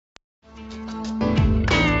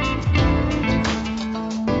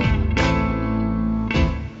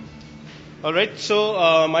All right,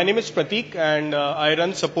 so my name is Prateek and I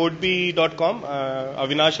run supportbee.com.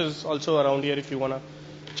 Avinash is also around here if you want to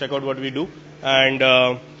check out what we do.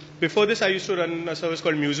 And before this, I used to run a service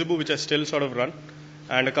called Musiboo, which I still sort of run,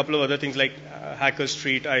 and a couple of other things like Hacker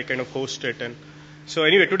Street. I kind of host it. And so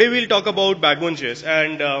anyway, today we'll talk about Backbone.js.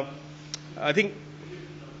 And I think,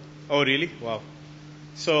 oh really? Wow.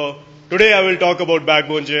 So today I will talk about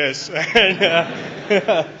Backbone.js.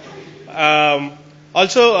 and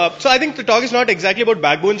so I think the talk is not exactly about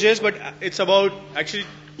Backbone.js, but it's about actually,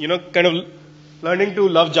 kind of learning to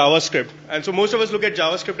love JavaScript. And so most of us look at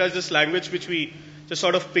JavaScript as this language which we just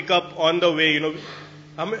sort of pick up on the way,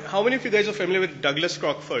 How many of you guys are familiar with Douglas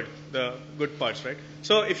Crockford, the good parts, right?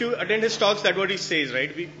 So if you attend his talks, that's what he says,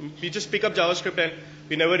 right? We just pick up JavaScript and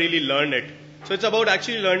we never really learn it. So it's about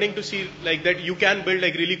actually learning to see like that you can build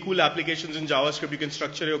like really cool applications in JavaScript. You can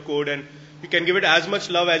structure your code and you can give it as much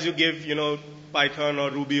love as you give, Python or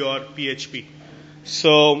Ruby or PHP.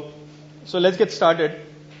 So let's get started.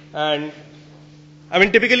 And I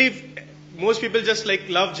mean, typically, most people just like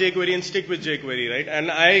love jQuery and stick with jQuery, right? And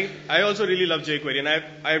I also really love jQuery, and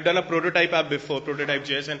I've done a prototype app before,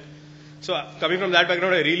 Prototype.js, and so coming from that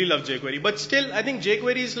background, I really love jQuery. But still, I think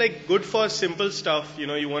jQuery is like good for simple stuff.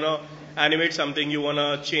 You want to animate something, you want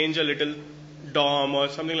to change a little DOM or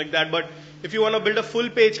something like that. But if you want to build a full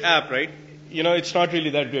page app, right? It's not really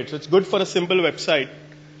that great. So it's good for a simple website,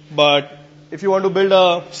 but if you want to build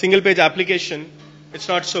a single page application, it's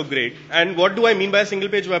not so great. And what do I mean by a single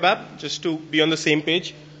page web app? Just to be on the same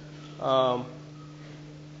page. Something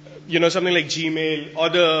like Gmail or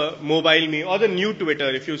the mobile me or the new Twitter.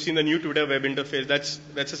 If you've seen the new Twitter web interface,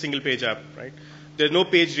 that's a single page app, right? There's no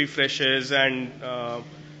page refreshes and,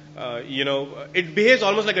 it behaves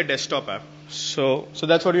almost like a desktop app. So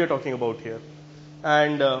that's what we are talking about here.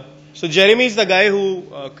 And, so Jeremy is the guy who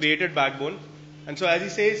created Backbone. And so as he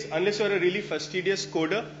says, unless you're a really fastidious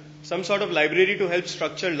coder, some sort of library to help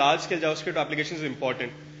structure large-scale JavaScript applications is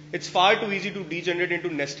important. It's far too easy to degenerate into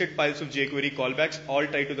nested piles of jQuery callbacks, all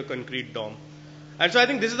tied to the concrete DOM. And so I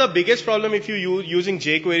think this is the biggest problem if you're using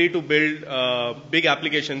jQuery to build big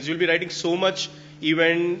applications. You'll be writing so much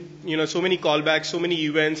event, so many callbacks, so many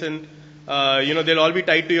events, and they'll all be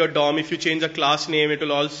tied to your DOM. If you change a class name, it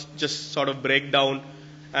will all just sort of break down.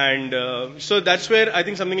 And so that's where I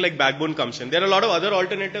think something like Backbone comes in. There are a lot of other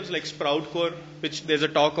alternatives like Sprout Core, which there's a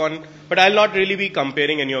talk on, but I'll not really be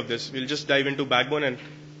comparing any of this. We'll just dive into Backbone and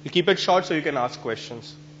we'll keep it short so you can ask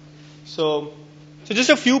questions. So just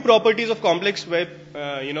a few properties of complex web,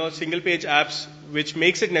 single page apps, which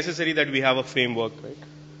makes it necessary that we have a framework, right?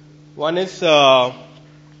 One is all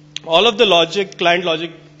of the client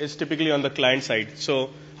logic is typically on the client side. So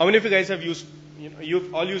how many of you guys have used,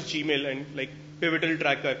 you've all used Gmail and like Pivotal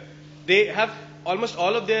Tracker? They have almost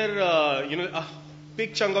all of their, a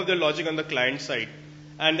big chunk of their logic on the client side.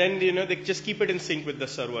 And then, they just keep it in sync with the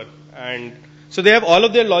server. And so they have all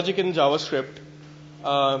of their logic in JavaScript.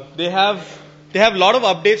 They have a lot of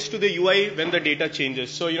updates to the UI when the data changes.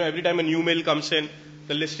 So, every time a new mail comes in,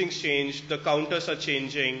 the listings change, the counters are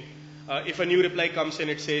changing. If a new reply comes in,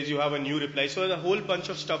 it says you have a new reply. So a whole bunch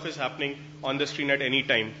of stuff is happening on the screen at any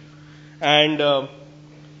time.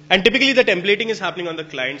 And typically the templating is happening on the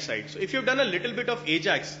client side. So if you've done a little bit of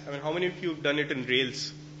Ajax, I mean, how many of you have done it in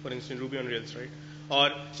Rails, for instance, Ruby on Rails,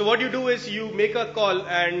 right? So what you do is you make a call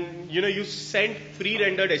and, you send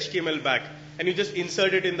pre-rendered HTML back and you just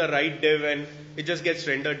insert it in the right div and it just gets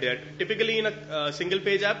rendered there. Typically in a single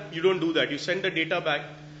page app, you don't do that. You send the data back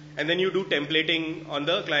and then you do templating on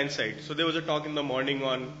the client side. So there was a talk in the morning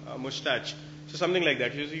on Mustache. So something like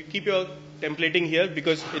that. You keep your templating here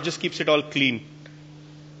because it just keeps it all clean.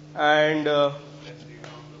 And less data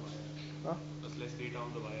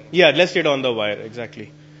on the wire. Yeah, less data on the wire,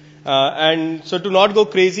 exactly. And so to not go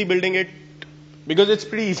crazy building it, because it's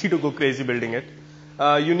pretty easy to go crazy building it,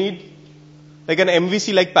 you need like an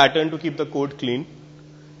MVC-like pattern to keep the code clean.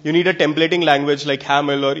 You need a templating language like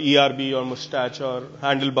Haml or ERB or Mustache or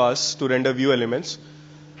Handlebars to render view elements.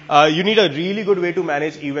 You need a really good way to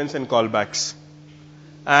manage events and callbacks.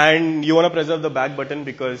 And you want to preserve the back button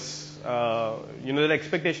because the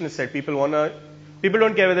expectation is set. People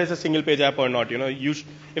don't care whether it's a single page app or not.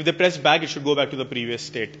 If they press back, it should go back to the previous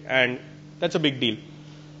state, and that's a big deal.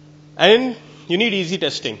 And you need easy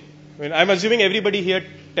testing. I mean, I'm assuming everybody here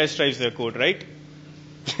test drives their code, right?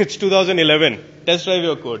 It's 2011. Test drive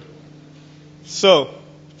your code. So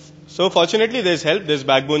fortunately, there's help. There's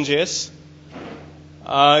Backbone.js.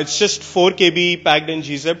 It's just 4 KB packed in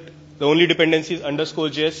gzip. The only dependency is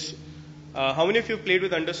 _js. How many of you played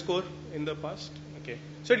with underscore in the past? Okay.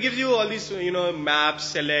 So it gives you all these, maps,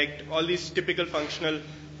 select, all these typical functional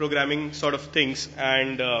programming sort of things.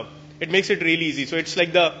 And it makes it really easy. So it's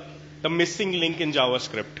like the missing link in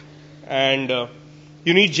JavaScript. And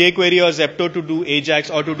you need jQuery or Zepto to do Ajax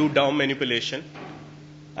or to do DOM manipulation.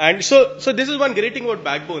 And so this is one great thing about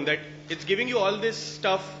Backbone, that it's giving you all this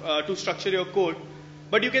stuff to structure your code,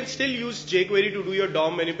 but you can still use jQuery to do your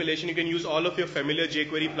DOM manipulation. You can use all of your familiar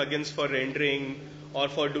jQuery plugins for rendering or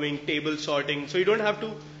for doing table sorting. So you don't have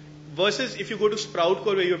to, versus if you go to Sprout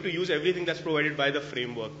Core where you have to use everything that's provided by the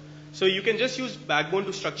framework. So you can just use Backbone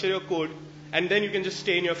to structure your code, and then you can just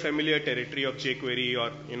stay in your familiar territory of jQuery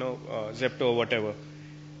or Zepto or whatever.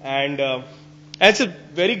 And it's a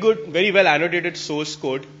very good, very well annotated source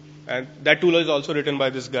code, and that tool is also written by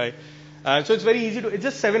this guy. So it's very easy to, it's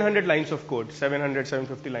just 700 lines of code,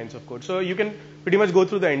 750 lines of code. So you can pretty much go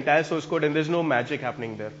through the entire source code and there's no magic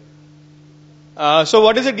happening there. So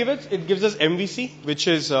what does it give us? It gives us MVC, which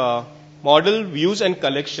is model, views and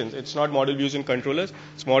collections. It's not model, views and controllers,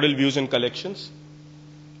 it's model, views and collections.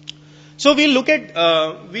 So we'll look at,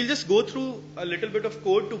 we'll just go through a little bit of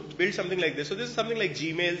code to build something like this. So this is something like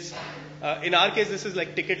Gmail's. In our case, this is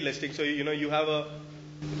like ticket listing. So you have a,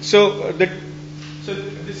 so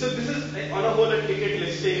this is like on a whole a ticket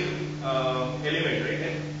listing element, right?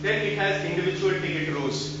 And then it has individual ticket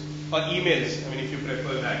rows or emails. I mean, if you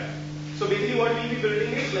prefer that. So basically, what we'll be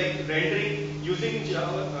building is like rendering using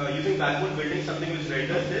Java, using Backbone, building something which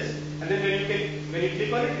renders this, and then when you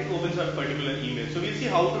click on it, it opens up a particular email. So we'll see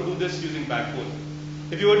how to do this using Backbone.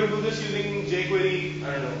 If you were to do this using jQuery,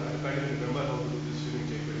 I don't know, I can't even remember how to do this using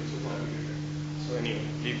jQuery. It's so complicated. So anyway,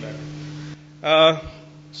 leave that.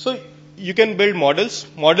 So you can build models.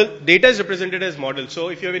 Data is represented as models. So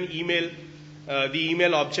if you have an email, the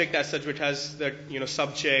email object as such, which has that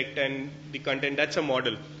subject and the content, that's a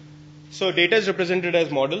model. So data is represented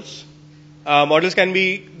as models. Models can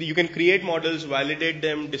be, you can create models, validate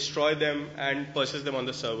them, destroy them, and process them on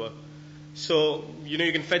the server. So you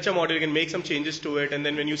can fetch a model, you can make some changes to it, and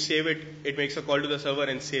then when you save it, it makes a call to the server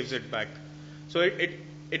and saves it back. So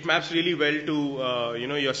it maps really well to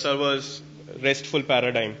your server's RESTful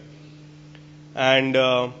paradigm. And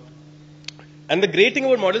the great thing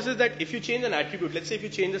about models is that if you change an attribute, let's say if you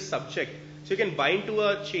change a subject, so you can bind to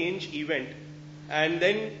a change event, and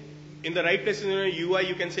then in the right place in your UI,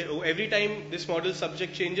 you can say, oh, every time this model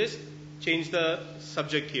subject changes, change the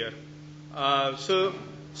subject here. So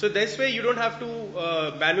this way you don't have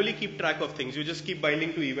to manually keep track of things. You just keep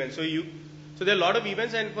binding to events. So there are a lot of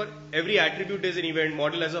events, and for every attribute there's an event.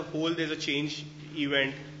 Model as a whole, there's a change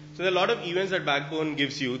event. So there are a lot of events that Backbone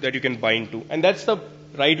gives you that you can bind to, and that's the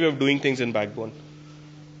right way of doing things in Backbone.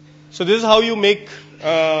 So this is how you make. So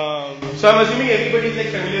I'm assuming everybody's like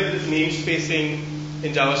familiar with this namespacing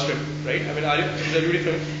in JavaScript, right? I mean, is everybody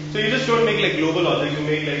familiar? So you just don't make like global objects. You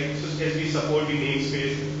make like as we support the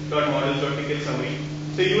namespace .models.ticket summary.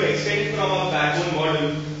 So you extend from a Backbone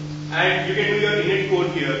model, and you can do your init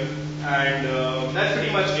code here, and that's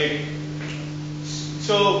pretty much it.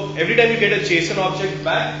 So every time you get a JSON object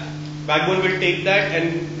back, Backbone will take that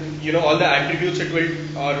and all the attributes it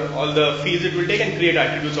will, or all the fields it will take and create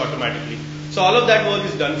attributes automatically. So all of that work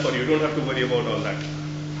is done for you. You don't have to worry about all that.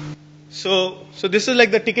 So this is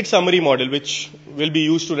like the ticket summary model, which will be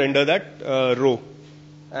used to render that row.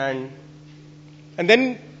 And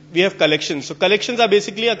then we have collections. So collections are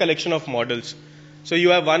basically a collection of models. So you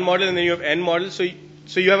have one model and then you have n models.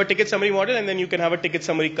 So you have a ticket summary model, and then you can have a ticket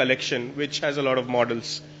summary collection, which has a lot of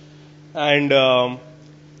models. And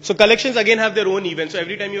so collections again have their own events. So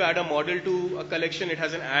every time you add a model to a collection, it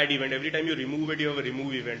has an add event. Every time you remove it, you have a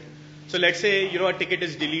remove event. So let's say a ticket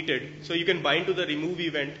is deleted. So you can bind to the remove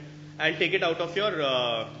event and take it out of your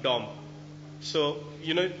DOM. So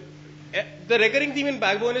the recurring theme in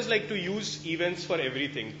Backbone is like to use events for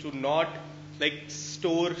everything, to not like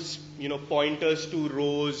store pointers to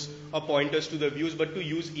rows or pointers to the views, but to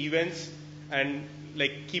use events and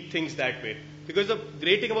like keep things that way. Because the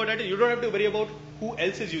great thing about that is you don't have to worry about who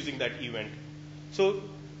else is using that event. So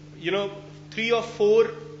 3 or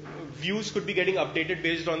 4 views could be getting updated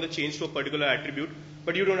based on the change to a particular attribute,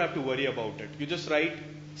 but you don't have to worry about it. You just write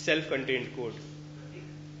self-contained code.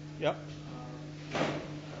 Yeah.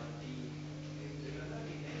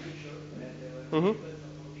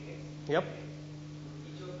 Mm-hmm. Yep.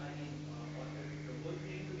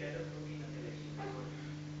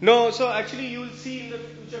 No, so actually you will see in the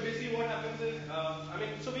future, basically what happens is,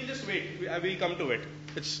 so we'll just wait. We'll come to it.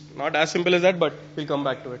 It's not as simple as that, but we'll come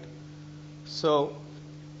back to it. So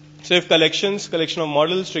if collection of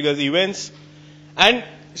models triggers events. And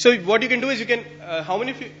so what you can do is you can, how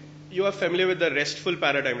many of you are familiar with the RESTful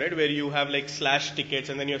paradigm, right? Where you have like /tickets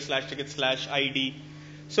and then you have /tickets/ID.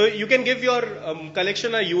 So you can give your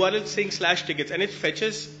collection a URL saying /tickets, and it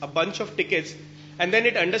fetches a bunch of tickets And then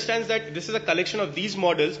it understands that this is a collection of these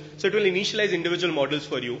models, so it will initialize individual models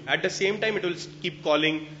for you. At the same time, it will keep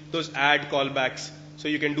calling those add callbacks, so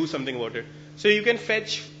you can do something about it. So you can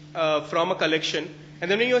fetch from a collection,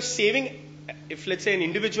 and then when you're saving, if let's say an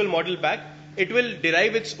individual model back, it will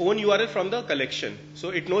derive its own URL from the collection. So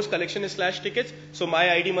it knows collection is /tickets, so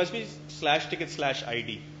my ID must be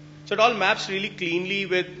 /tickets/ID. So it all maps really cleanly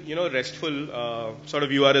with RESTful sort of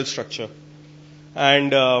URL structure.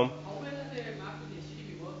 And how well are they mapped with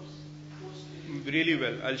HTTP verbs? Really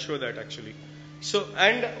well. I'll show that actually. So,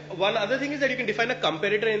 and one other thing is that you can define a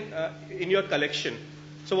comparator in your collection.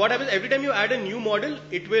 So what happens every time you add a new model,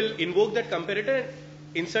 it will invoke that comparator and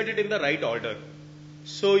insert it in the right order.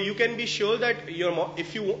 So you can be sure that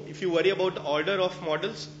if you worry about the order of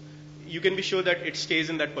models, you can be sure that it stays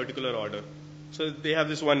in that particular order. So they have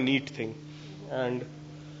this one neat thing. And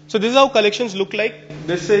so this is how collections look like.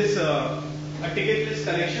 This is a ticket list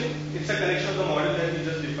collection. It's a collection of the model that we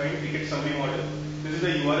just defined, ticket summary model. This is the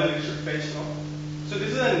URL it should fetch now. So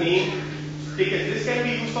this is a name ticket. This can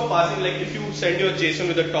be used for passing, like if you send your JSON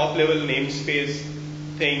with a top level namespace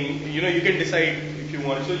thing, you can decide if you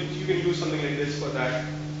want. So you can use something like this for that.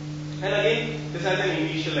 And again, this has an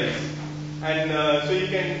initialize. And so you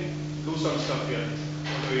can do some stuff here,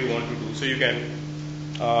 whatever you want to do. So you can,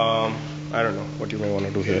 I don't know what you may want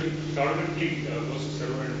to do here.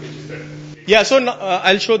 Yeah, so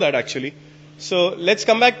I'll show that actually. So let's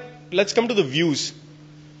come to the views.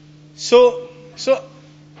 So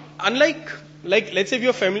unlike, let's say if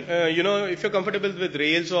you're if you're comfortable with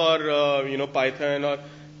Rails or Python, or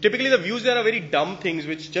typically the views there are very dumb things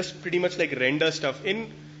which just pretty much like render stuff.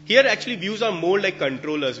 In here actually views are more like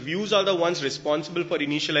controllers. Views are the ones responsible for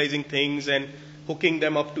initializing things and hooking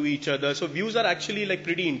them up to each other. So views are actually like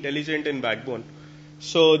pretty intelligent in Backbone.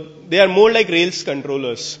 So they are more like Rails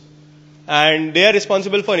controllers. And they are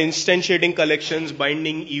responsible for instantiating collections,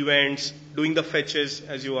 binding events, doing the fetches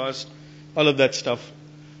as you asked, all of that stuff.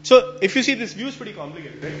 So if you see, this view is pretty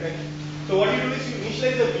complicated, right? So what you do is you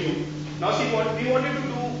initialize the view. Now see, what we wanted to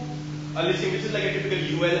do a listing. This is like a typical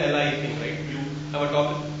UL-LI thing, right? You have a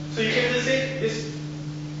topic. So you can just say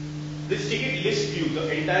this ticket list view,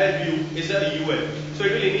 the entire view is a UL. So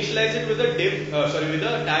it will initialize it with a with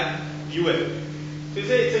a tag UL. So you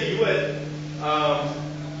say it's a UL,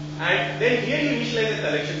 and then here you initialize a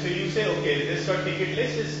collection. So you say, okay, this ticket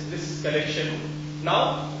list is this collection.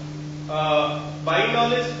 Now, bind all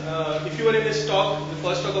this. If you were in this talk, the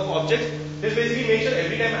first talk of objects, this basically makes sure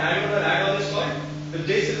every time add on or add all is called, the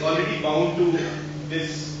JS is already bound to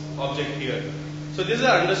this object here. So this is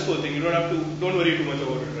an underscore thing. You don't worry too much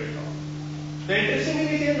about it right now. The interesting thing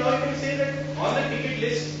is here now you can say that on the ticket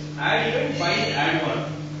list, add event, bind add one,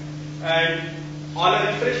 and on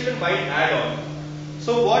a refresh event, bind add on.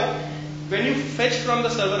 So when you fetch from the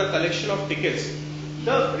server a collection of tickets,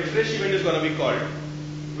 the refresh event is going to be called,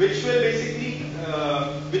 which will basically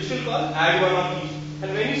call add one on each.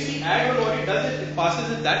 And when you see add one, what it does is it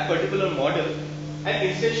passes in that particular model and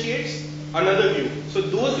instantiates another view. So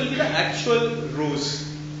those will be the actual rows.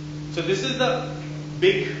 So this is the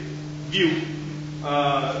big view.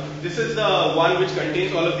 This is the one which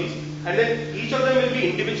contains all of these. And then each of them will be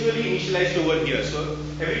individually initialized over here. So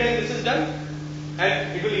every time this is done,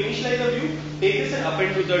 and it will initialize the view, take this and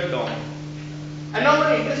append to the DOM. And now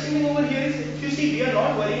one interesting thing over here is, if you see, we are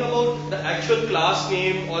not worrying about the actual class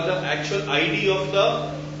name or the actual ID of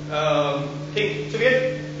the thing. So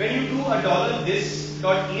when you do a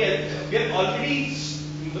 $this.el, we are already,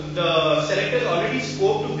 the selector is already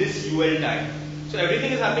scoped to this UL tag. So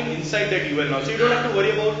everything is happening inside that UL now. So you don't have to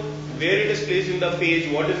worry about where it is placed in the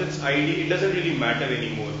page, what is its ID, it doesn't really matter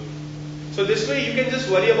anymore. So this way you can just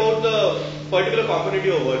worry about the particular component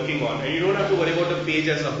you are working on, and you don't have to worry about the page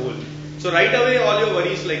as a whole. So right away all your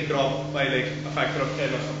worries like drop by like a factor of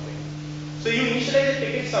 10 or something. So you initialize a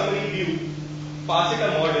ticket summary view, pass it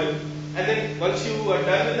a model, and then once you are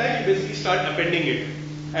done with that, you basically start appending it.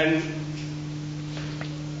 And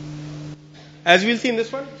as we'll see in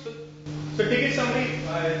this one, so ticket summary,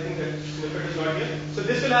 I think that snippet is not here. So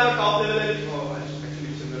this will have a top level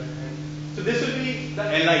so this will be the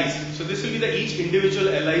LIs. So this will be the each individual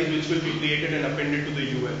LIs which will be created and appended to the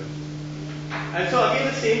UL. And so again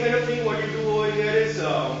the same kind of thing what you do over here is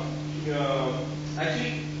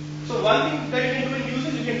actually, so one thing that you can do in use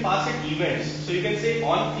is you can pass it events. So you can say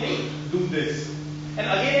on click, do this. And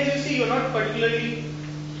again as you see, you're not really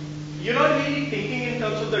thinking in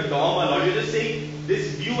terms of the DOM a lot. You're just saying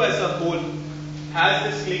this view as a whole has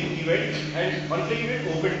this click event, and on click event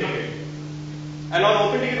open ticket. And on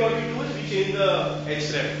open ticket what we do is we change the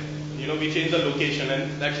href. We change the location,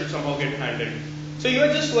 and that should somehow get handled. So you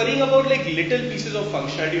are just worrying about like little pieces of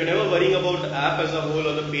functionality. You're never worrying about the app as a whole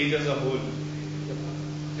or the page as a whole.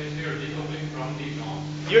 Essentially, you're decoupling from the DOM.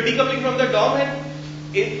 You're decoupling from the DOM,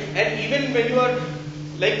 and even when you are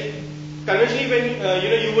like conventionally when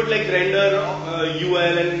you would like render UL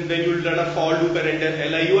and then you'll run a for loop and render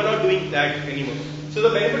LI. You are not doing that anymore. So the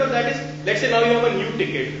benefit of that is, let's say now you have a new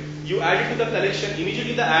ticket. You add it to the collection.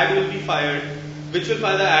 Immediately the add will be fired, which will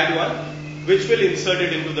fire the add one, which will insert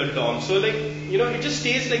it into the DOM. So like it just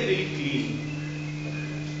stays like really clean.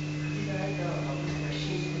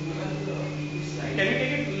 Can we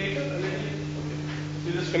take it later? A little later? Okay.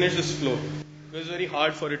 So just finish this flow. It's very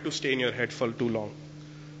hard for it to stay in your head for too long.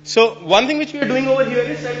 So one thing which we are doing over here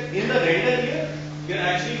is that in the render here, we are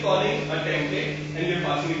actually calling a template and we are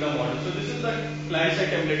passing it the model. So this is the client-side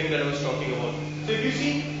templating that I was talking about. So if you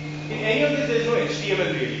see, in any of this there is no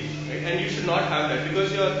HTML really, right? And you should not have that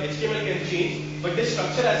because your HTML can change, but this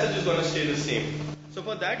structure as such is going to stay the same. So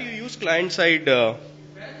for that you use client-side.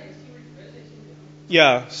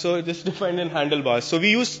 Yeah, so this is defined in handlebars. So we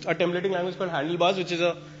use a templating language called handlebars, which is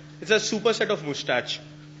a superset of mustache.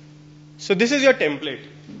 So this is your template.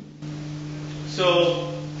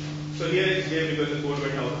 So here it's there because the code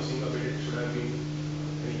went out of sync a bit. It should have been.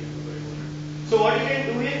 So what you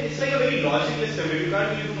can do here, it's like a very logicless template. You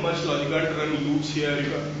can't really do much logic. You can't run loops here. You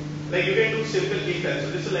can do simple if else.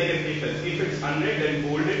 So this is like an if else. If it's 100, then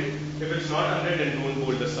bold it. If it's not 100, then don't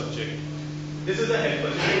bold the subject. This is a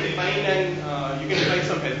helper. So you can define and you can define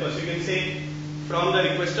some helpers. So you can say from the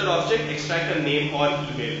requested object, extract a name or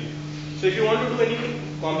email. So if you want to do anything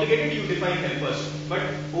complicated, you define helpers. But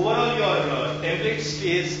overall, your template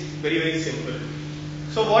stays very, very simple.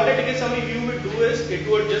 So what a ticket summary view would do is it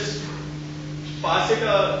would just pass it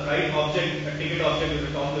a right object, a ticket object with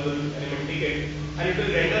a top level element ticket, and it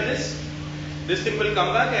will render this. This thing will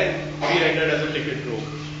come back and be rendered as a ticket row.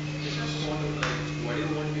 Why do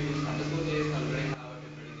you want to use underscore JS already have a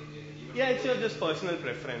different thing? Yeah, it's your just personal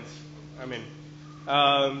preference. I mean,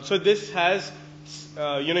 so this has,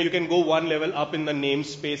 you can go one level up in the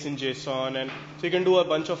namespace in JSON, and so you can do a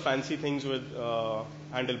bunch of fancy things with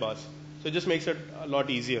handlebars. So it just makes it a lot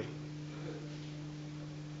easier.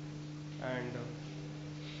 And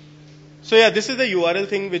so yeah, this is the URL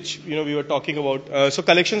thing which we were talking about. So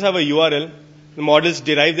collections have a URL. The models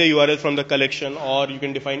derive the URL from the collection, or you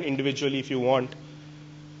can define individually if you want.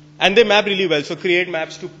 And they map really well. So create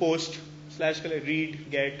maps to post / read,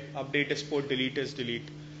 get, update, export, delete is delete.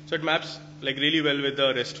 So it maps like really well with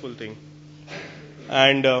the RESTful thing.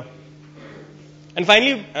 And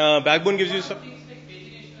finally, Backbone gives you some.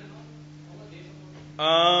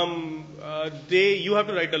 You have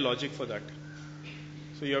to write the logic for that.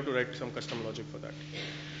 So you have to write some custom logic for that.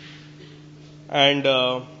 And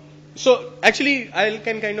so actually, I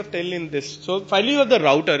can kind of tell in this. So finally, you have the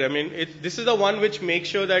router. I mean, this is the one which makes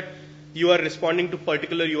sure that you are responding to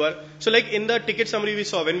particular URL. So like in the ticket summary we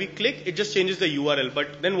saw, when we click, it just changes the URL.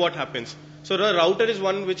 But then what happens? So the router is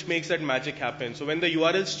one which makes that magic happen. So when the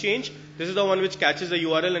URLs change, this is the one which catches the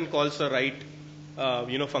URL and calls the right,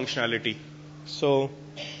 functionality. So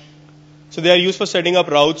they are used for setting up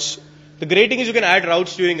routes. The great thing is you can add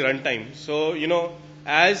routes during runtime. So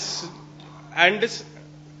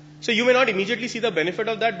so you may not immediately see the benefit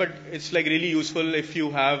of that, but it's like really useful if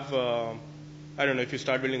you have, if you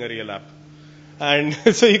start building a real app. And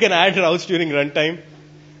so you can add routes during runtime.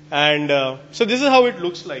 And so this is how it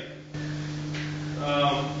looks like.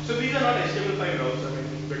 So these are not HTML5 routes,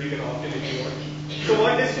 but you can opt in if you want. So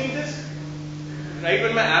what this means is, right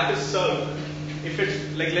when my app is served, if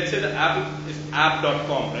it's like, let's say the app is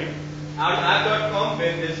app.com, right? On app.com,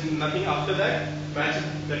 when there's nothing after that, match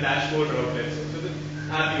the dashboard route, let's say. So the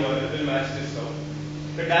app URL will match this route.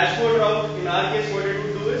 The dashboard route, in our case, what it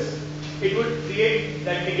would do is, it would create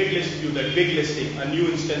that ticket list view, that big listing, a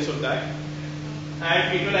new instance of that,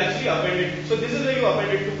 and it will actually append it. So this is where you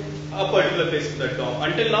append it to a particular place in the DOM.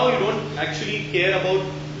 Until now, you don't actually care about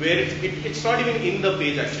where it's not even in the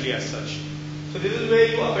page actually as such. So this is where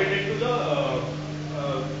you append it to the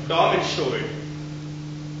DOM and show it.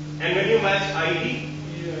 And when you match ID,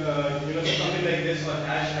 something like this or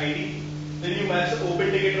hash ID, then you match the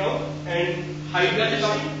open ticket route and hide the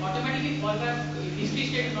listing. Automatically fallback, if history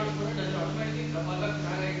state is not supported, does it automatically fallback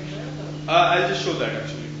flag ID there? I'll just show that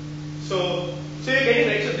actually. So you're getting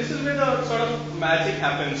right. So this is where the sort of magic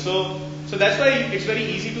happens. So that's why it's very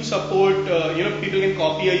easy to support. People can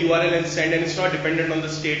copy a URL and send, and it's not dependent on the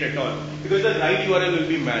state at all because the right URL will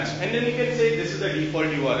be matched. And then you can say this is the default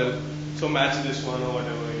URL, so match this one or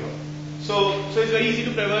whatever. So it's very easy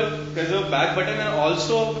to preserve back button and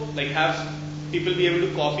also like have people be able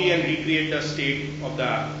to copy and recreate the state of the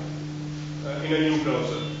app in a new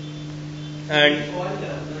browser. And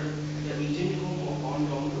the engine room on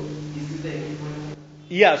ground floor, is this the entry point?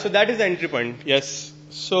 yeah, so that is the entry point. Yes.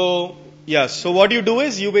 So yeah, so what you do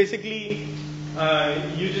is you basically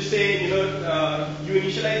you just say you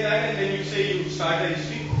initialize that and then you say you start the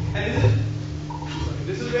history, and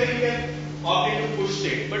this is where you can opt into push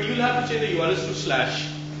state, but you'll have to change the URLs to slash.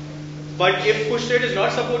 But if push state is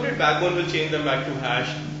not supported, Backbone will change them back to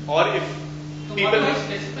hash. Or if So people what do I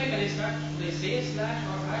specify when I start? Should I say slash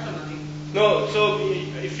or hash or nothing? no, so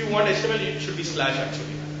if you want HTML, it should be slash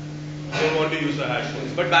actually. You don't want to use the hash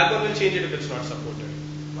codes, but Backbone will change it if it's not supported.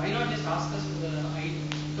 Why not just ask us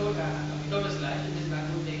without a slash and just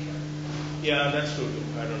background take care? Yeah, that's true too.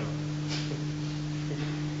 I don't know.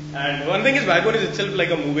 And one thing is, Backbone is itself like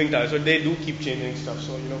a moving target, so they do keep changing stuff.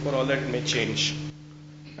 So for all that, it may change.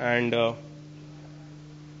 And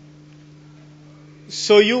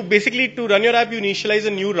so you basically, to run your app, you initialize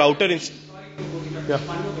a new router. Sorry to interrupt. Yeah.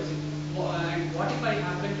 One more question. And what if I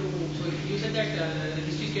happen to? So you said that the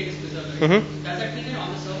history state is preserved, right? Mhm. Does that mean that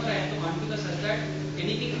on the server I have to configure such that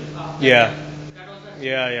anything? Yeah. That also has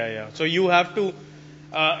Yeah. So you have to.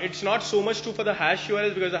 It's not so much true for the hash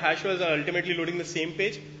URLs because the hash URLs are ultimately loading the same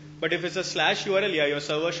page. But if it's a slash URL, yeah, your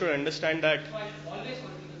server should understand that. So I always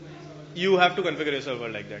configure my server. You have to configure your server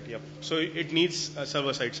like that. Yep. So it needs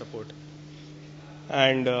server-side support.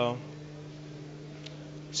 And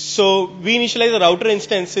so we initialize the router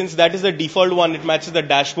instance since that is the default one. It matches the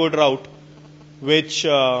dashboard route, which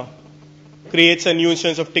creates a new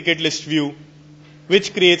instance of ticket list view,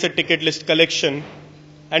 which creates a ticket list collection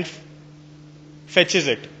and fetches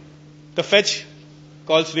it. The fetch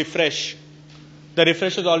calls refresh. The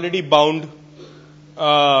refresh is already bound.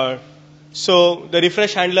 So the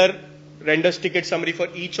refresh handler renders ticket summary for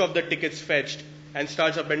each of the tickets fetched and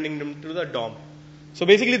starts appending them to the DOM. So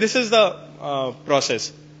basically this is the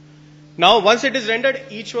process. Now once it is rendered,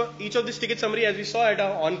 each of this ticket summary, as we saw, at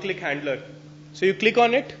an on-click handler. So you click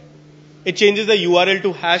on it, it changes the URL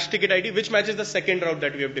to hash ticket ID, which matches the second route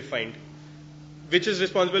that we have defined, which is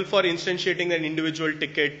responsible for instantiating an individual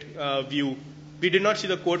ticket view. We did not see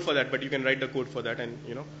the code for that, but you can write the code for that, and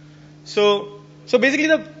So basically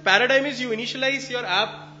the paradigm is you initialize your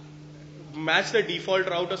app, match the default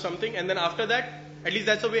route or something, and then after that, at least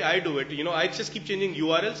that's the way I do it. I just keep changing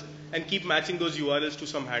URLs and keep matching those URLs to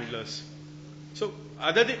some handlers. So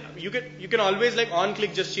you can always like on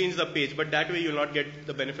click just change the page, but that way you'll not get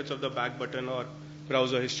the benefits of the back button or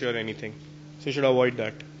browser history or anything. So you should avoid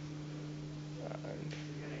that.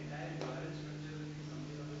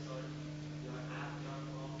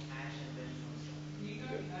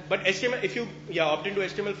 But HTML, if you opt into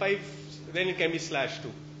HTML5, then it can be slash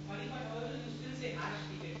too. However, you still say hash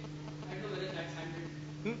ticket. I don't know whether that's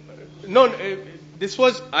handled. No, this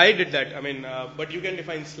was I did that. I mean, but you can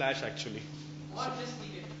define slash actually. Or just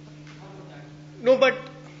ticket. How about that? No, but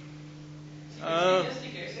Just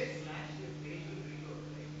ticket.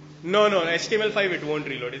 no, HTML5 it won't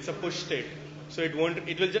reload. It's a push state, so it won't.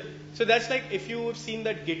 It will just. So that's like if you've seen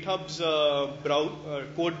that GitHub's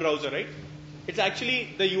code browser, right? It's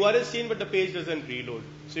actually the URL is changed, but the page doesn't reload.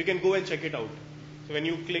 So you can go and check it out. So when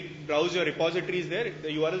you click browse your repositories there, the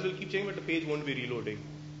URLs will keep changing, but the page won't be reloading.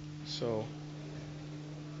 So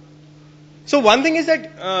one thing is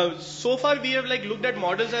that so far we have like looked at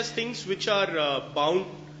models as things which are bound,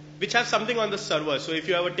 which have something on the server. So if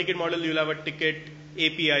you have a ticket model, you'll have a ticket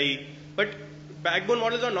API. But backbone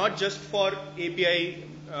models are not just for API,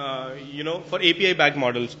 for API backed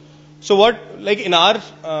models. So what, like in our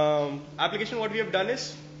application, what we have done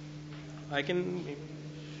is, I can maybe.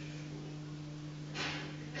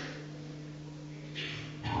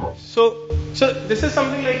 So this is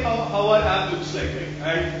something like how our app looks like,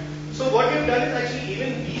 right? And so what we have done is actually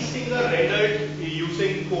even these things are rendered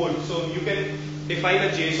using code. So you can define a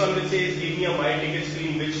JSON which says give me a my ticket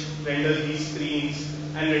screen which renders these screens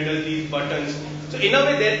and renders these buttons. So in a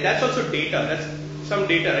way that's also data. That's some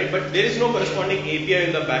data, right? But there is no corresponding API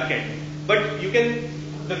in the backend. But you can.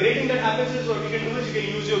 The great thing that happens is what you can do is you can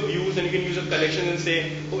use your views and you can use your collections and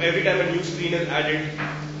say, oh, every time a new screen is added,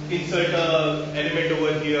 insert a element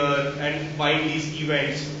over here and find these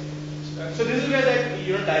events. So this is where that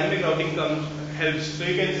dynamic routing helps. So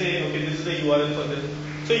you can say, okay, this is the URL for this.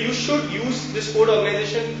 So you should use this code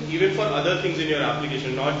organization even for other things in your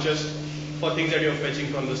application, not just for things that you're fetching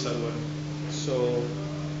from the server. So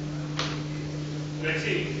let's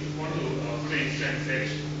say you want to, for instance,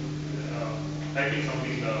 fetch typing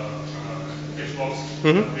something in the text box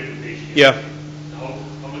page. Yeah. How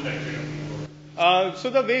will that kind of work? So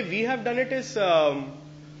the way we have done it is, I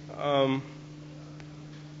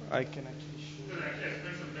can actually show. Because actually I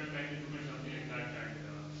spent some time trying to implement something like that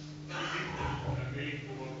and it didn't really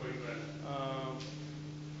work quite well.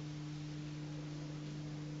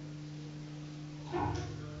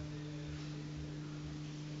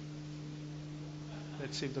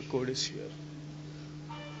 let's see if the code is here.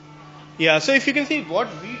 Yeah, so if you can see, what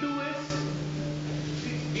we do is,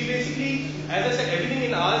 we basically, as I said, everything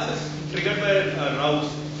in ours is triggered by routes.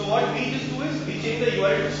 So what we just do is, we change the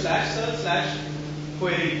URL to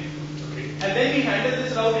 /search/query. And then we handle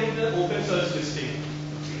this route into the open search listing.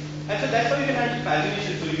 And so that's how you can handle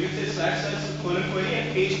pagination. So you can say /search:/query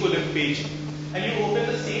and page:/page. And you open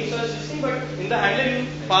the same search listing, but in the handler you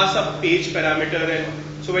pass a page parameter. And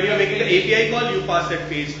so when you are making the API call, you pass that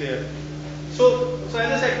page there. So as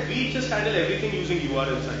I said, we just handle everything using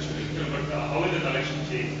URLs actually. Yeah, but how will the collection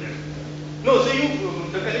change then? No, so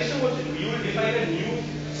the collection, you will define a new,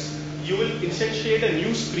 you will instantiate a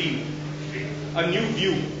new screen, a new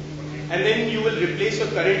view, and then you will replace your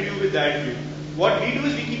current view with that view. What we do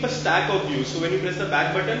is we keep a stack of views. So when you press the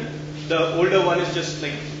back button, the older one is just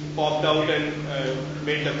like popped out and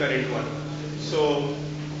made the current one. So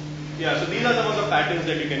yeah, so these are some of the patterns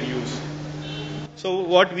that you can use. So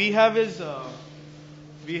what we have is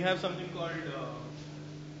we have something called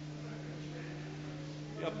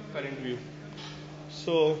current view.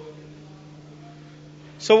 So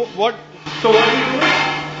what we do is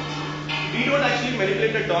we don't actually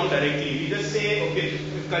manipulate the DOM directly. We just say, okay,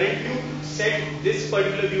 if current view, set this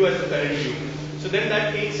particular view as the current view. So then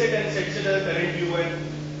that takes it and sets it as a current view,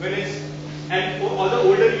 and all the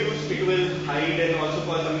older views it will hide and also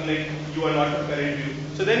call something like you are not the current view.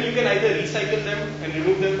 So then you can either recycle them and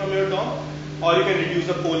remove them from your DOM, or you can reduce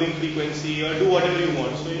the polling frequency or do whatever you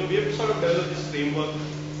want. So we have sort of developed this framework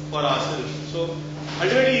for ourselves. So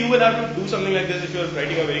ultimately you will have to do something like this if you are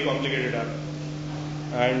writing a very complicated app.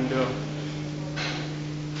 And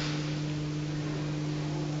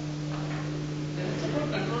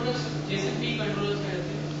controllers, JSON controllers kind of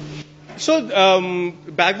thing. so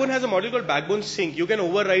Backbone has a module called Backbone Sync. You can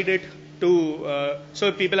override it to,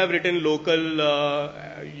 so people have written local,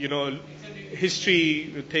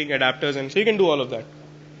 history thing, adapters, and so you can do all of that.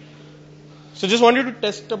 So just wanted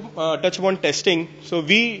to touch upon testing. So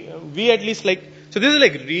we at least so this is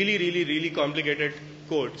like really complicated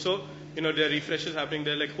code. So there are refreshes happening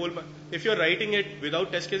there, like if you're writing it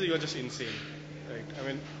without test cases, you're just insane, right? I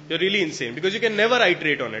mean, you're really insane because you can never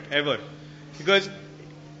iterate on it ever, because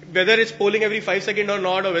whether it's polling every 5 seconds or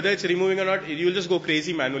not, or whether it's removing or not, you'll just go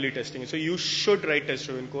crazy manually testing it. So you should write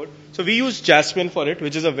test-driven code. So we use Jasmine for it,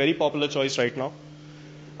 which is a very popular choice right now.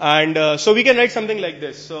 And so we can write something like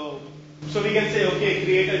this. So we can say, okay,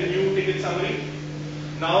 create a new ticket summary.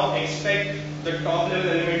 Now expect the top level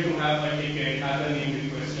element to have a ticket, have a name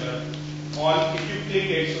requester. Or if you click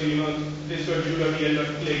it, so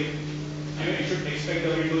this.view.dl.click, you should expect the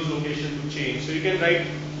Windows location to change. So you can write,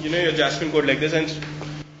 your Jasmine code like this, and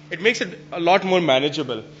it makes it a lot more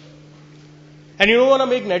manageable. And you don't want to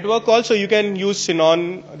make network calls, so you can use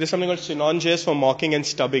Synon. There's something called Synon.js for mocking and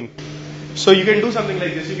stubbing. So you can do something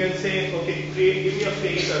like this. You can say, okay, give me a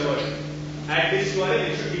fake server. At this URL,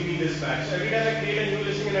 it should give me this back. So every time I create a new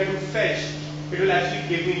listing and I do fetch, it will actually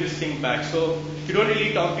give me this thing back. So you don't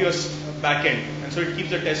really talk to your backend, and so it keeps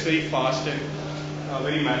the test very fast and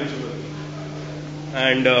very manageable.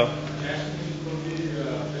 And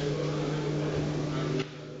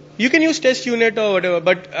you can use test unit or whatever,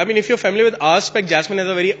 but I mean, if you're familiar with RSpec, Jasmine has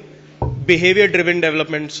a very behavior-driven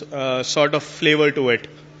development sort of flavor to it.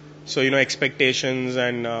 So, expectations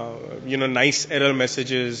and, nice error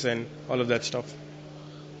messages and all of that stuff.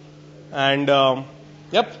 And,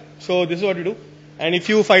 yep, so this is what we do. And if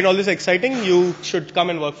you find all this exciting, you should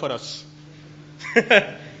come and work for us.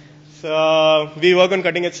 So, we work on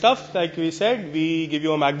cutting edge stuff. Like we said, we give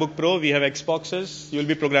you a MacBook Pro, we have Xboxes, you'll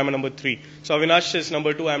be programmer number 3. So, Avinash is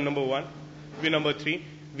number 2, I'm number 1. We're number 3.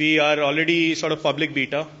 We are already sort of public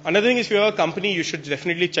beta. Another thing is, if you have a company, you should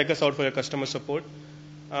definitely check us out for your customer support.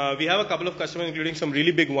 We have a couple of customers, including some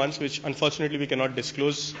really big ones, which unfortunately we cannot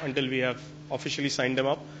disclose until we have officially signed them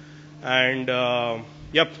up. And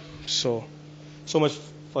yep, so much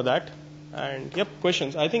for that. And yep,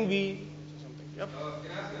 questions. I think we. Yep. Can I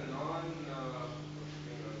ask a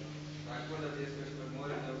non-backbone.js question, but more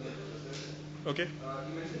in terms of process? Okay.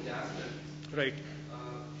 You mentioned Jasmine. Right.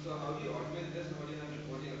 So how do you automate this, and how do you have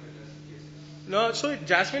reporting of your test cases? No, so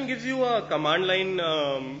Jasmine gives you a command line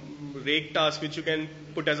rake task which you can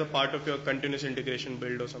put as a part of your continuous integration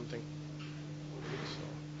build or something. What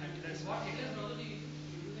headers browser do you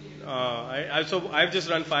use? So I've just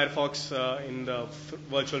run Firefox in the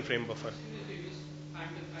virtual frame buffer. You use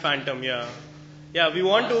Phantom, yeah. Yeah, we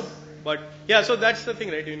want to, but yeah, so that's the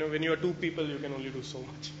thing, right? When you are 2 people, you can only do so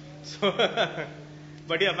much. So,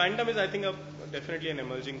 but yeah, Phantom is, I think, definitely an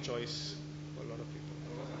emerging choice for a lot of people.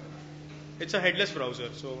 It's a headless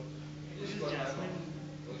browser, so. This is Jasmine.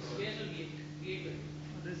 Based on Gateway.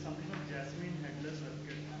 There's something called Jasmine headless web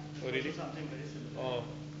Oh, really? Something very similar. Oh.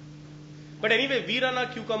 But anyway, we run our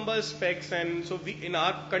Cucumber specs, and so in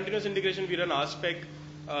our continuous integration, we run our spec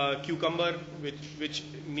Cucumber, which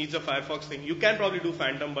needs a Firefox thing. You can probably do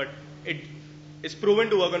Phantom, but it's proven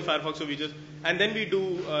to work on Firefox, so and then we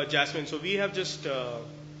do Jasmine. So we have just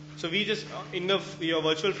in your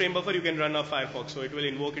virtual frame buffer, you can run a Firefox, so it will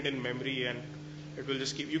invoke it in memory, and it will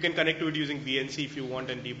just you can connect to it using VNC if you want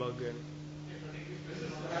and debug. And This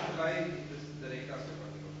is why the raycast you're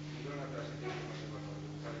talking about. You don't have to actually take too much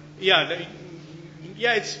about it.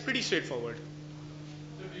 yeah, it's pretty straightforward.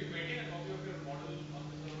 So do you maintain a copy of your model on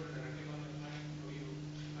the server directly on the client? Or do you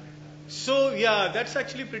manage that? So yeah, that's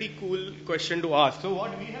actually a pretty cool question to ask. So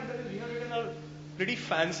what we have done is we have written a pretty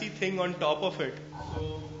fancy thing on top of it.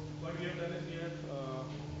 So what we have done is we have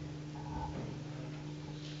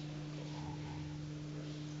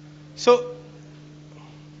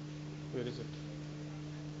where is it?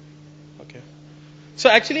 Okay. So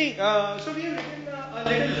actually, so we have written a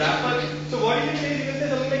little wrapper. So what you can say is you can say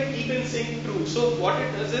something like keep in sync true. So what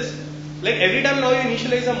it does is, like every time now you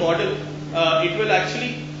initialize a model, it will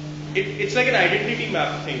actually, it's like an identity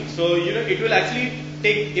map thing. So it will actually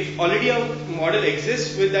take, if already a model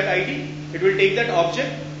exists with that ID, it will take that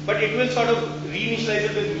object, but it will sort of reinitialize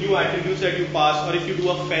it with new attributes that you pass, or if you do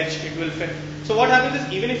a fetch, it will fetch. So what happens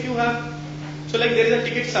is, even if you have, so like there is a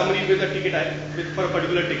ticket summary with a ticket for a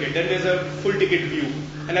particular ticket, then there's a full ticket view.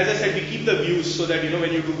 And as I said, we keep the views so that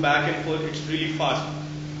when you do back and forth, it's really fast.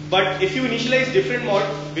 But if you initialize different mod,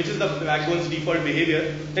 which is the backbone's default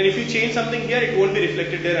behavior, then if you change something here, it won't be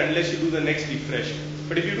reflected there unless you do the next refresh.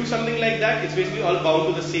 But if you do something like that, it's basically all bound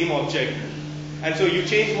to the same object. And so you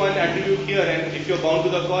change one attribute here, and if you're bound to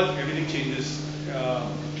the call, everything changes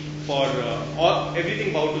or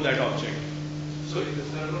everything bound to that object. So is the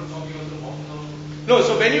server copy also pops out? No,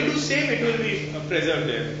 so when you do save, it will be preserved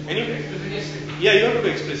there. Anyway, yeah, you have to do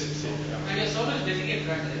explicit save. Yeah. And your server is basically a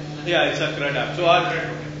CRUD, right? Yeah, it's a CRUD app.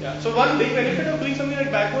 So one big benefit of doing something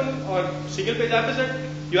like Backbone or single page app is that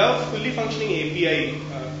you have a fully functioning API,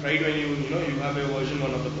 right? When you have a version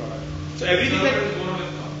 1 of the product. So everything that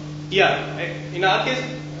in our case,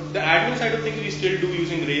 the admin side of things we still do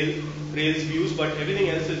using Rails views, but everything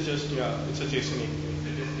else is just it's a JSON API.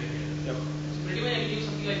 Yep. So pretty much I can use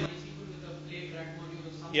something like MySQL with a play CRUD module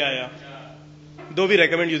or something. Yeah. Though we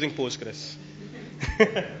recommend using Postgres. So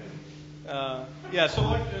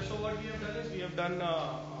what we have done is we have done.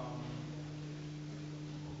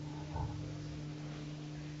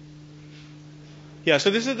 So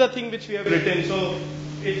this is the thing which we have written. So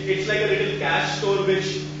it's like a little cache store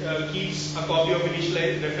which keeps a copy of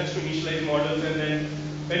reference to initialized models, and then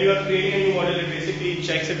when you are creating a new model, it basically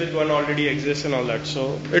checks if it one already exists and all that.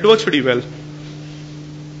 So it works pretty well.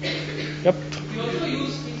 Yep. We also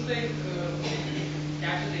use things like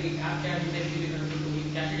cache tagging, app cache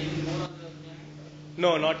tagging, cache tagging more on the.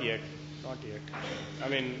 No, not yet. I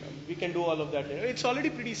mean, we can do all of that later. It's already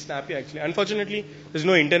pretty snappy actually. Unfortunately, there's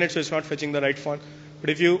no internet, so it's not fetching the right font. But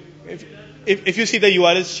if you see the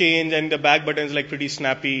URLs change and the back buttons like pretty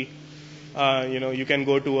snappy, you can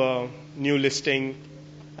go to a new listing,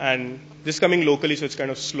 and this is coming locally, so it's kind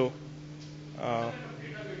of slow.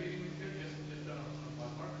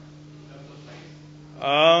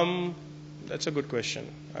 That's a good question.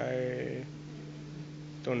 I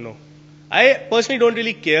don't know. I personally don't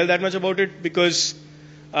really care that much about it because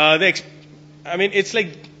it's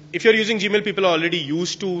like if you're using Gmail, people are already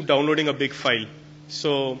used to downloading a big file.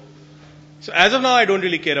 So as of now, I don't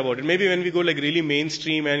really care about it. Maybe when we go like really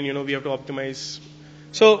mainstream and we have to optimize.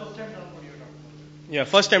 So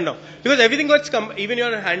first time down, because everything gets even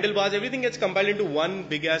your handlebars, everything gets compiled into one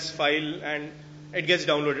big ass file and it gets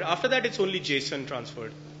downloaded. After that, it's only JSON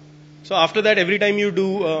transferred. So after that, every time you do.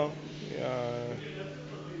 You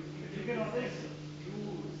can always do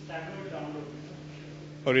staggered download.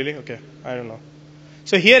 Oh really? Okay, I don't know.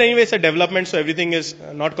 So here anyway it's a development, so everything is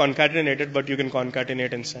not concatenated, but you can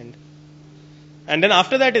concatenate and send. And then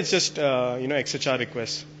after that it's just XHR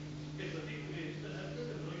requests.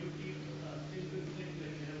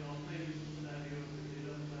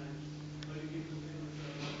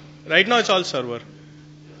 Right now it's all server.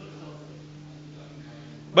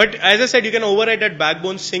 But as I said, you can override that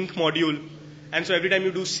backbone sync module, and so every time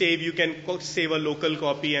you do save, you can save a local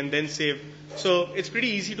copy and then save. So it's pretty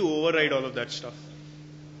easy to override all of that stuff.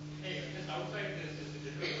 Hey, just outside this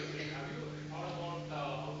digital thing, have you thought about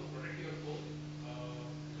how to protect your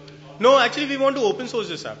code? No, actually we want to open source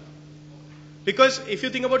this app. Because if you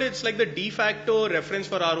think about it, it's like the de facto reference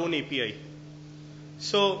for our own API.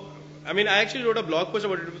 So, I actually wrote a blog post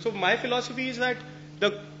about it. So my philosophy is that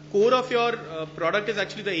core of your product is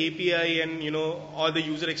actually the API and all the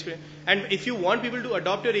user experience. And if you want people to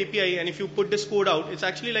adopt your API and if you put this code out, it's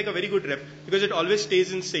actually like a very good rep because it always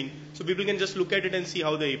stays in sync. So people can just look at it and see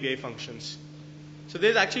how the API functions. So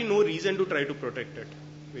there's actually no reason to try to protect it,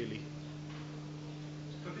 really.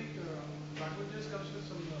 Prateek, languages comes with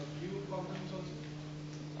some view components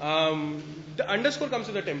also. The underscore comes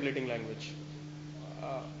with a templating language.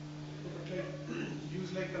 But like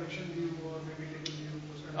use like collection view or maybe table view.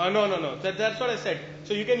 Those kind of No. That's what I said.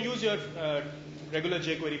 So you can use your regular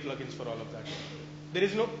jQuery plugins for all of that. There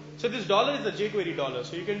is no. So this dollar is a jQuery dollar.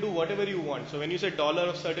 So you can do whatever you want. So when you say dollar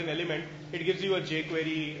of certain element, it gives you a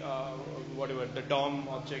jQuery whatever the DOM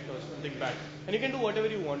object or something back, and you can do whatever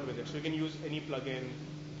you want with it. So you can use any plugin.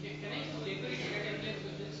 Can I use jQuery data templates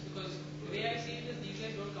with this? Because the way I see it is these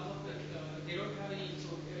guys don't come up with, they don't have any,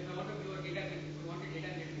 so if I want to view a data grid, if I want a data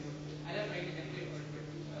grid view, I'll have to write a template for it.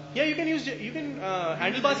 But, Yeah,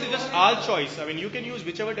 handlebars is just our choice. I mean, you can use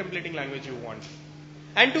whichever templating language you want.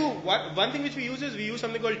 And one thing which we use is we use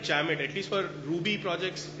something called Jamit. At least for Ruby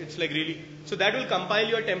projects, it's like really. So that will compile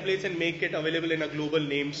your templates and make it available in a global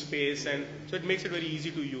namespace, and so it makes it very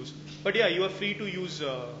easy to use. But yeah, you are free to use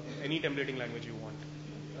any templating language you want.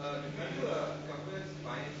 Can you compare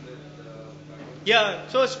Spine with Backbone? Yeah,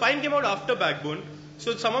 so Spine came out after Backbone.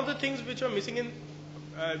 So some of the things which are missing in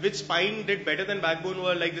which Spine did better than Backbone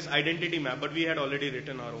were like this identity map, but we had already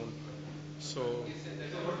written our own. So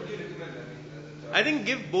So what would you recommend? I mean, as a I think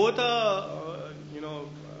give both a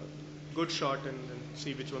good shot and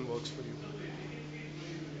see which one works for you.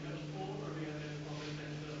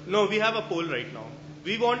 No, we have a poll right now.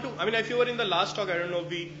 We want to. I mean, if you were in the last talk, I don't know.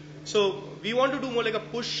 We want to do more like a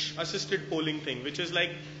push-assisted polling thing, which is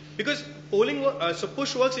like because polling. So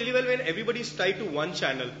push works really well when everybody's tied to one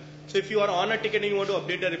channel. So if you are on a ticket and you want to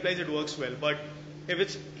update the replies, it works well. But if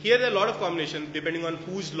it's here, there are a lot of combinations depending on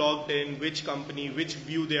who's logged in, which company, which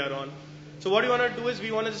view they are on. So what we want to do is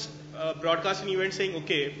we want to just broadcast an event saying,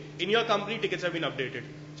 okay, in your company tickets have been updated.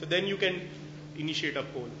 So then you can initiate a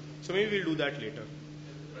poll. So maybe we'll do that later.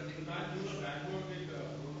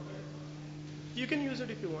 You can use it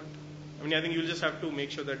if you want. I mean, I think you'll just have to make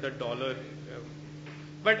sure that the dollar.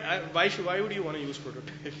 But why would you want to use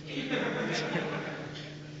prototype?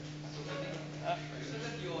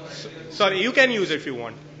 Sorry, you can use it if you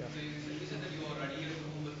want. Yeah. So you said that you are running your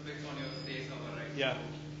Google specs on your Stay server, right? Yeah.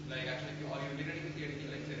 Like actually, are you integrating with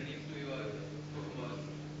anything like Serenity to your customers?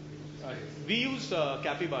 We use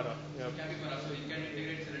Capybara. Yeah. Capybara, so you can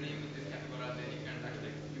integrate Serenity with this Capybara, then you can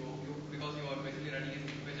actually because you are basically running a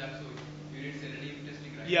single page app, so you need Serenity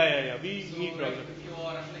testing, right? Yeah. We So need browser. if you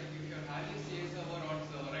are actually if you're having Stay server on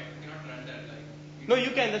server, right? You cannot run that like. No,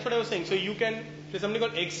 you can. That's what I was saying. So you can. There's something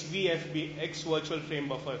called XVFB, X Virtual Frame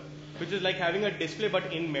Buffer, which is like having a display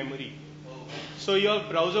but in memory. So your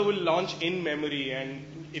browser will launch in memory, and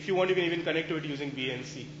if you want, you can even connect to it using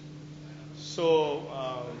BNC. So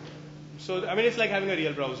I mean, it's like having a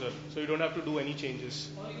real browser. So you don't have to do any changes.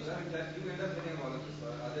 that you end up getting all of this.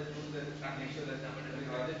 Are there tools that make sure that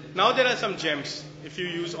happened? Now there are some gems. If you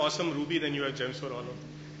use awesome Ruby, then you have gems for all of them.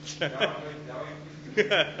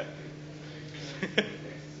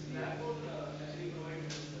 Blackboard actually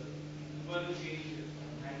provides URL change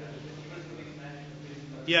handle even to the smash based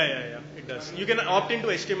on. Yeah. It does. You can opt into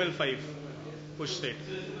HTML5 push state.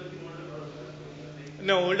 So this is working on the browser.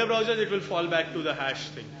 No, older browsers it will fall back to the hash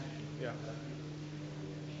thing. Yeah.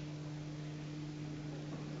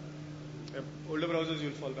 Yep. Older browsers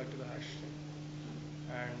you'll fall back to the hash thing.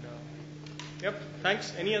 And yep.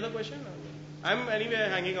 Thanks. Any other question? I'm anyway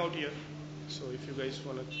hanging out here. So if you guys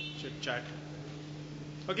want to chit chat.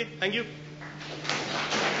 Okay. Thank you.